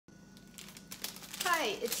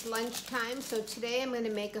Hi, it's lunchtime, so today I'm going to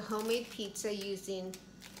make a homemade pizza using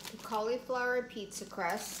cauliflower pizza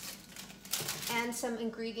crust and some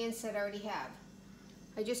ingredients that I already have.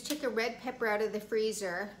 I just took a red pepper out of the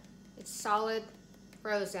freezer. It's solid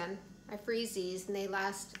frozen. I freeze these and they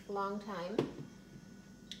last a long time.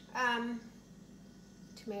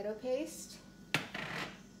 Tomato paste,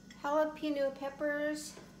 jalapeno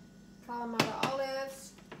peppers, Kalamata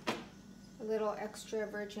olives, a little extra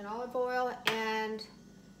virgin olive oil, and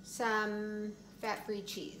some fat-free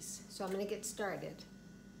cheese. So I'm going to get started.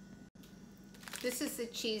 This is the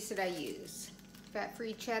cheese that I use,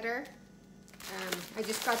 fat-free cheddar. I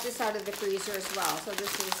just got this out of the freezer as well, so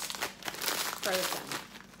this is frozen.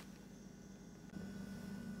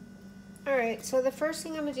 Alright, so the first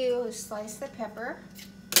thing I'm going to do is slice the pepper.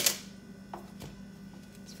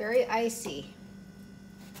 It's very icy.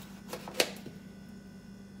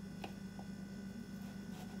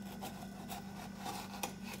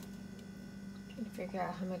 Figure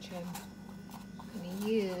out how much I'm going to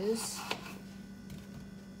use.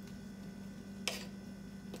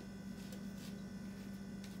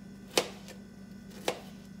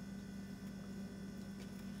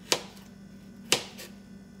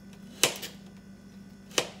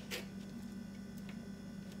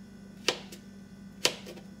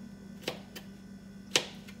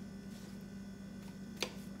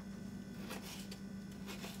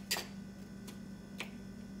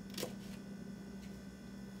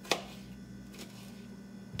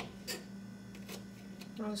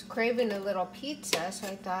 I was craving a little pizza, so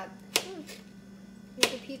I thought,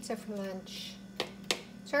 make a pizza for lunch.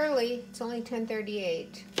 It's early, it's only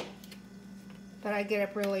 10:38, but I get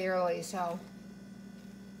up really early, so.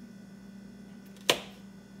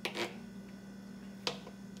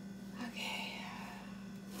 Okay.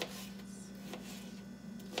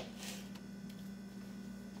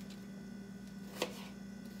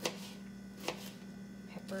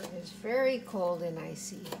 Pepper is very cold and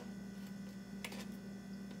icy.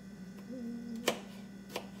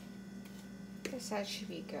 That should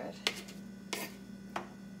be good. A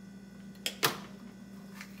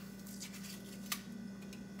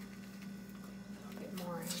little bit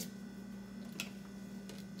more in.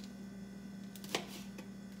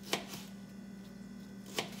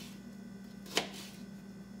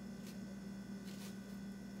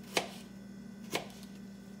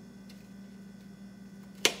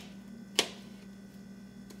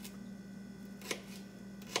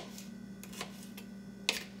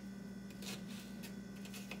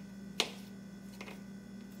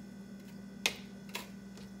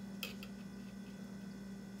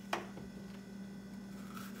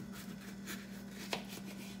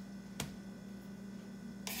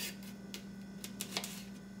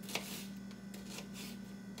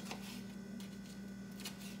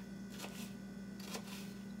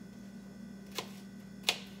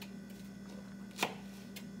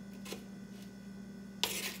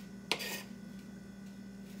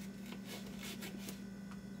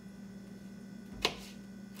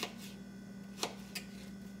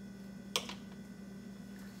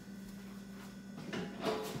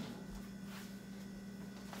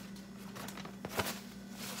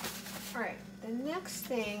 Alright, the next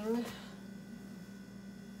thing,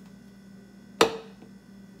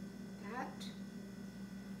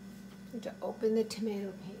 to open the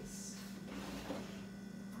tomato paste.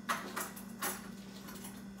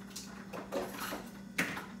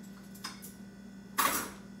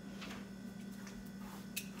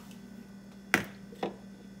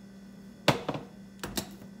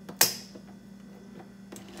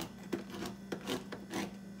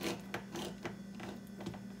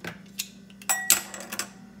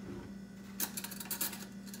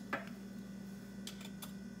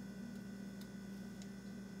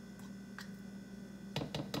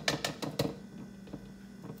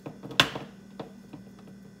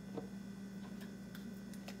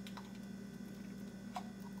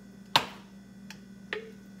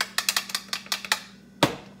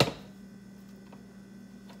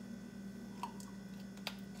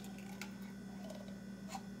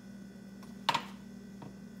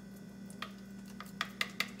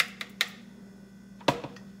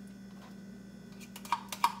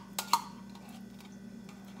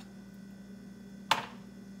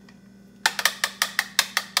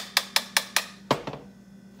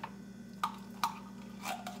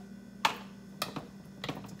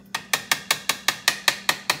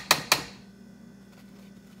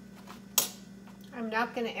 I'm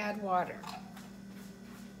not going to add water.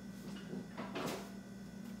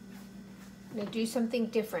 I'm going to do something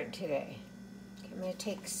different today. Okay, I'm going to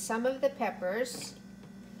take some of the peppers,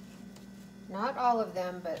 not all of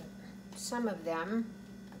them, but some of them.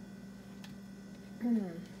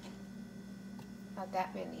 Not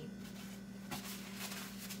that many.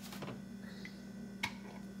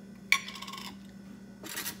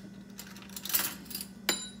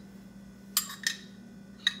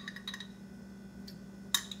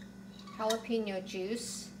 Jalapeno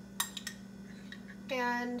juice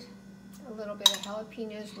and a little bit of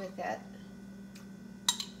jalapenos with it.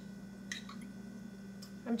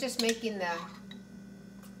 I'm just making the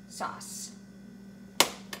sauce.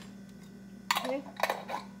 Okay.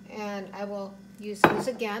 And I will use those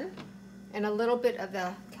again, and a little bit of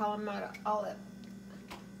the cauliflower olive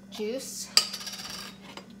juice.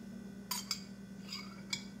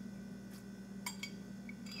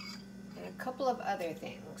 And a couple of other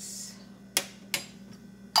things.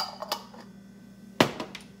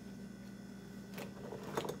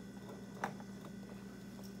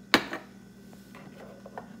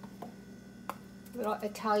 Little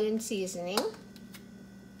Italian seasoning.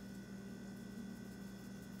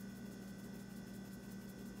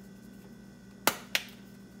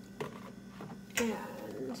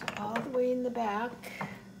 And all the way in the back,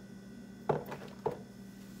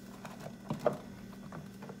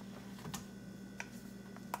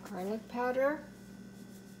 garlic powder.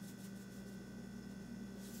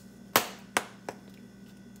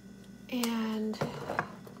 And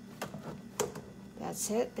that's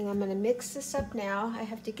it. And I'm going to mix this up now. I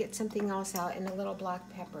have to get something else out, and a little black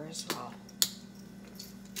pepper as well.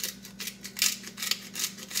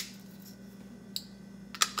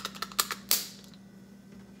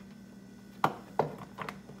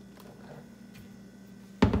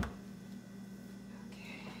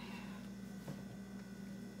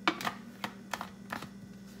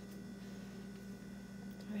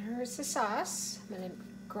 Here's the sauce. I'm going to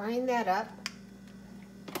grind that up.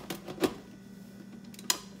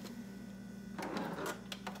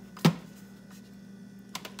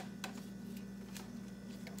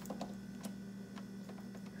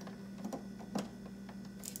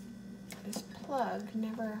 This plug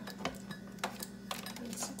never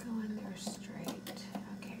wants to go in there straight.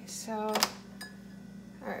 Okay, so, all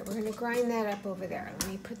right, we're going to grind that up over there. Let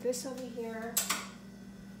me put this over here.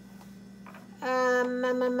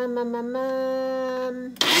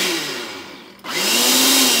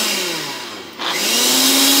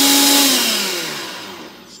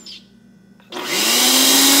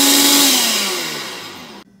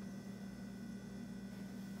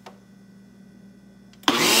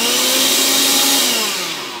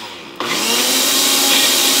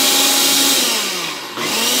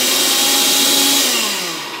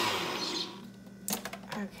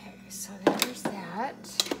 Okay, so there's that.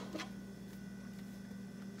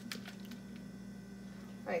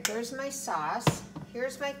 All right, there's my sauce.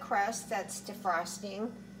 Here's my crust that's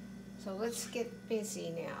defrosting. So let's get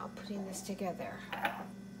busy now putting this together.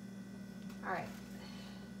 All right.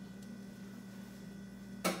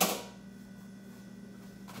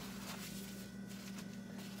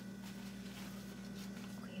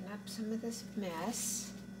 Clean up some of this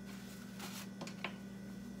mess.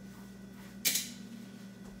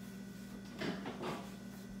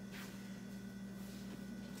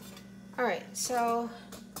 All right, so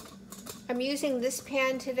I'm using this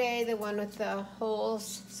pan today, the one with the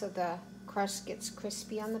holes, so the crust gets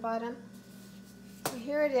crispy on the bottom. So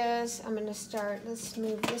here it is. I'm going to start. Let's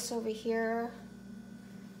move this over here.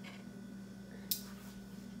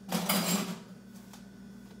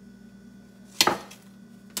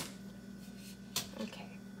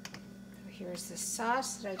 Okay, so here's the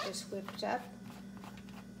sauce that I just whipped up.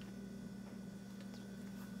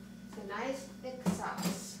 It's a nice thick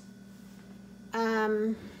sauce. All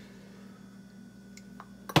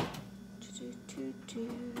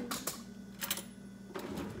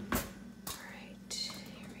right,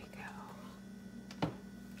 here we go.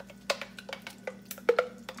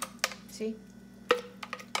 See?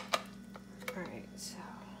 All right, so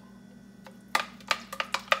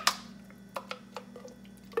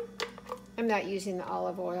I'm not using the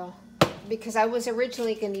olive oil because I was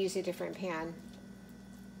originally going to use a different pan,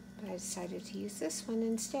 but I decided to use this one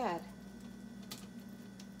instead.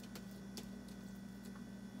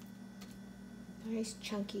 Nice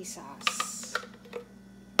chunky sauce.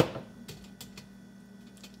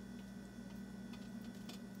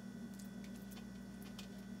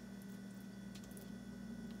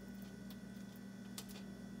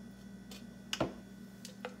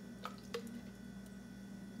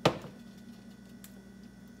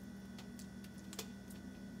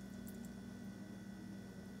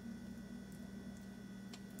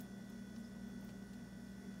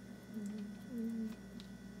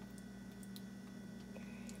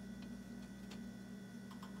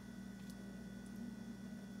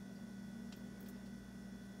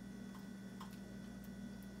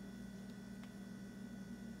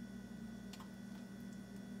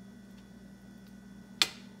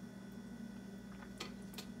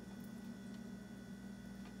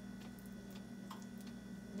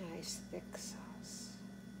 nice thick sauce.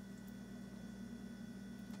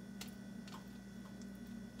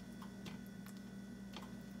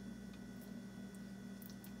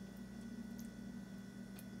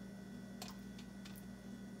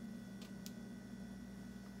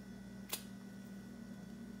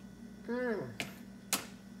 Mmm.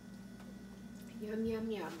 Yum,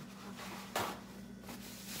 yum, yum. Okay.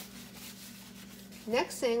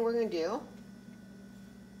 Next thing we're going to do,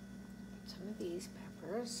 some of these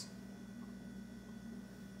peppers.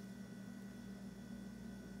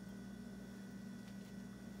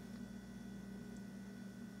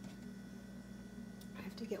 I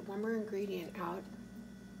have to get one more ingredient out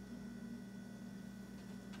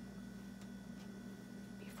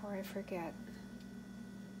before I forget.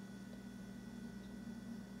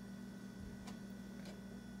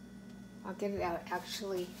 I'll get it out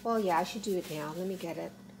actually. Well, yeah, I should do it now. Let me get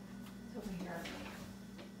it. It's over here.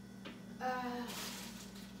 Down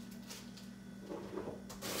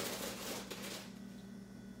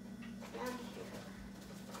here.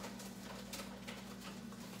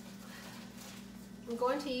 I'm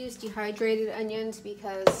going to use dehydrated onions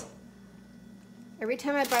because every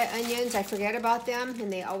time I buy onions, I forget about them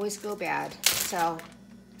and they always go bad. So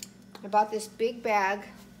I bought this big bag.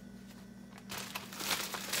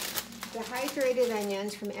 Dehydrated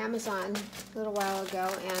onions from Amazon a little while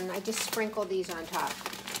ago, and I just sprinkled these on top.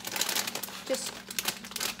 Just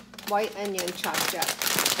white onion chopped up.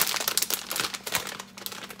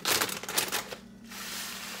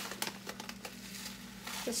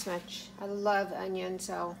 This much. I love onion,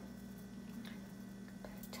 so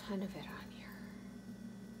put a ton of it on here.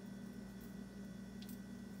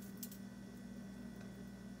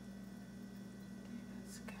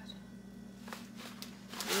 That's good.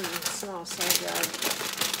 It smells so good.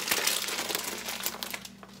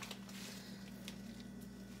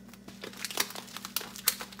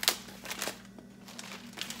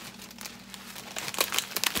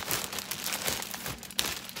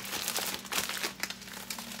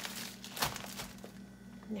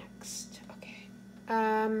 Next, okay.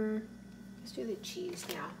 Let's do the cheese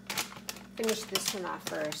now. Finish this one off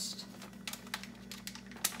first.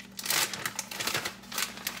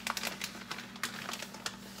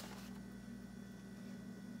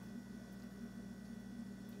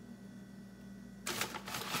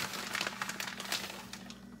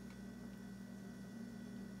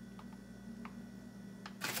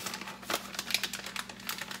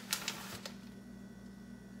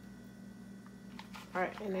 All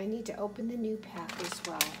right, and I need to open the new pack as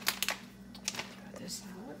well. Throw this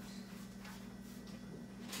out.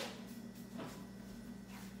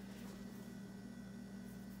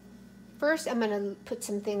 First, I'm going to put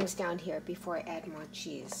some things down here before I add more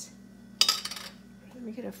cheese. Let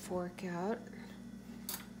me get a fork out.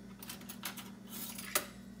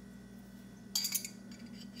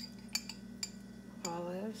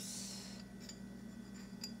 Olives.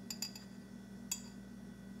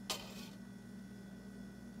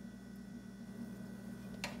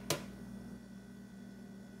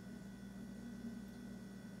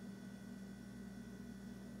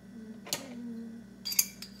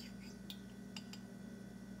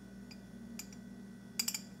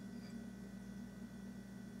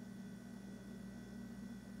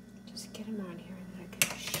 Get them on here, and then I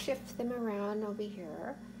can shift them around over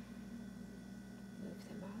here. Move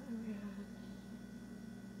them all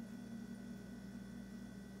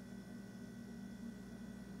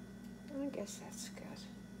around. I guess that's good.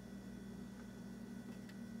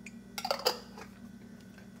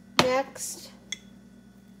 Next,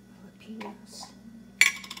 jalapenos.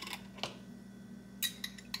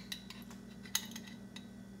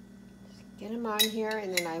 Just get them on here,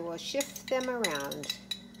 and then I will shift them around.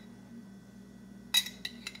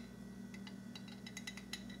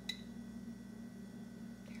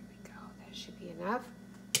 Enough.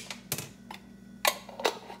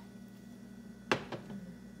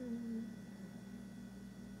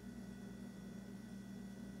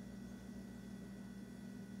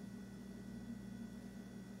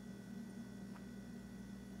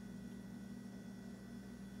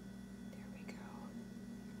 There we go.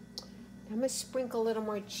 I'm going to sprinkle a little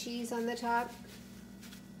more cheese on the top.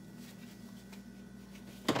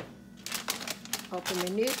 Open the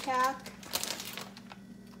new pack.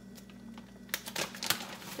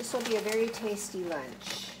 This will be a very tasty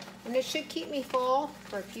lunch, and it should keep me full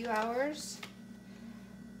for a few hours.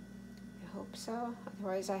 I hope so,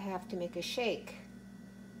 otherwise I have to make a shake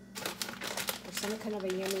or some kind of a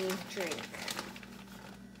yummy drink.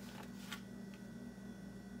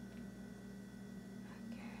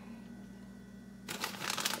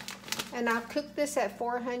 Okay. And I'll cook this at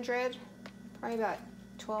 400, probably about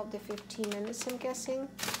 12 to 15 minutes, I'm guessing.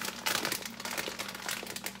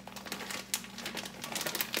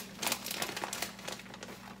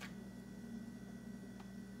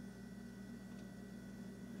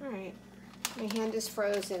 All right, my hand is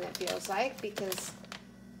frozen, it feels like, because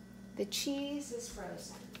the cheese is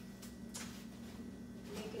frozen.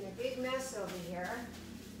 Making a big mess over here.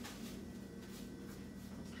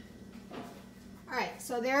 All right,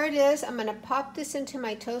 so there it is. I'm gonna pop this into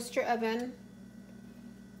my toaster oven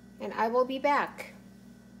and I will be back.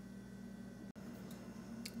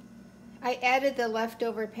 I added the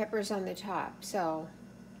leftover peppers on the top, so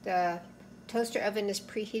the toaster oven is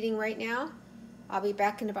preheating right now. I'll be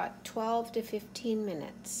back in about 12 to 15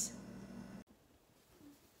 minutes.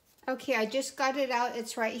 Okay, I just got it out.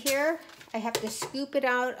 It's right here. I have to scoop it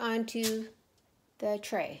out onto the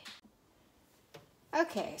tray.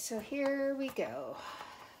 Okay, so here we go.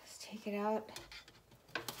 Let's take it out.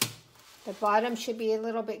 The bottom should be a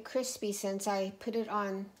little bit crispy since I put it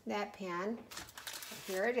on that pan.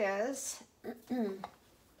 Here it is. I'm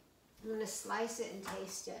going to slice it and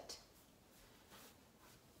taste it.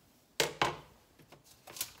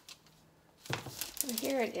 And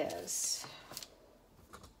here it is.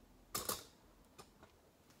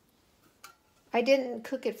 I didn't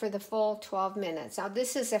cook it for the full 12 minutes. Now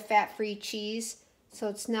this is a fat-free cheese, so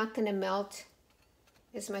it's not going to melt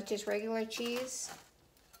as much as regular cheese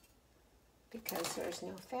because there's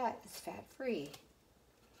no fat. It's fat-free.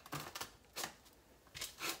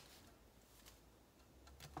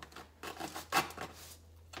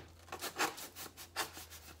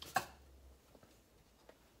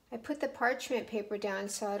 I put the parchment paper down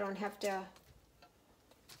so I don't have to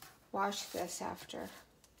wash this after.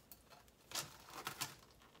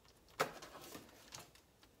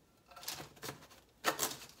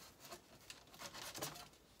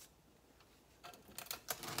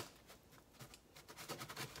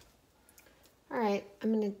 All right,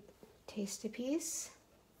 I'm gonna taste a piece.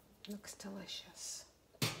 Looks delicious.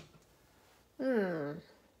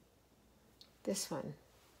 This one.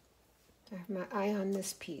 I have my eye on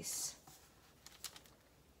this piece.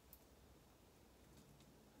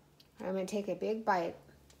 I'm gonna take a big bite.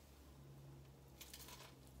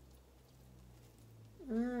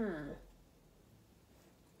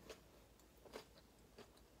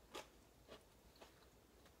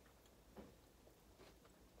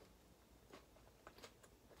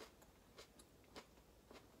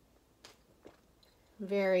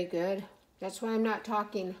 Very good. That's why I'm not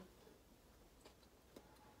talking.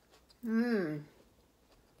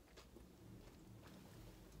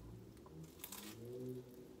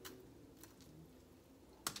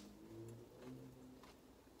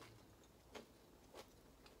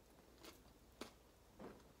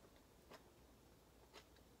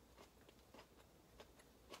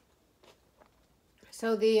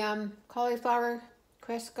 So the cauliflower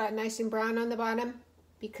crust got nice and brown on the bottom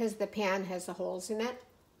because the pan has the holes in it.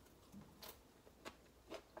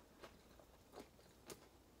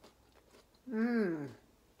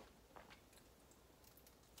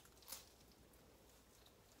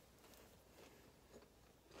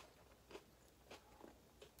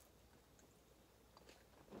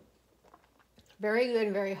 Very good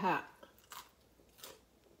and very hot.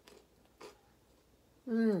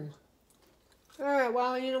 All right,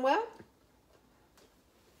 well, you know what?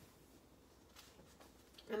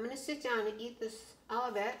 I'm going to sit down and eat all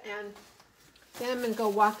of it, and then I'm going to go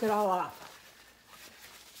walk it all off.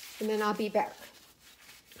 And then I'll be back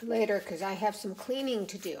later because I have some cleaning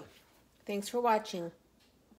to do. Thanks for watching.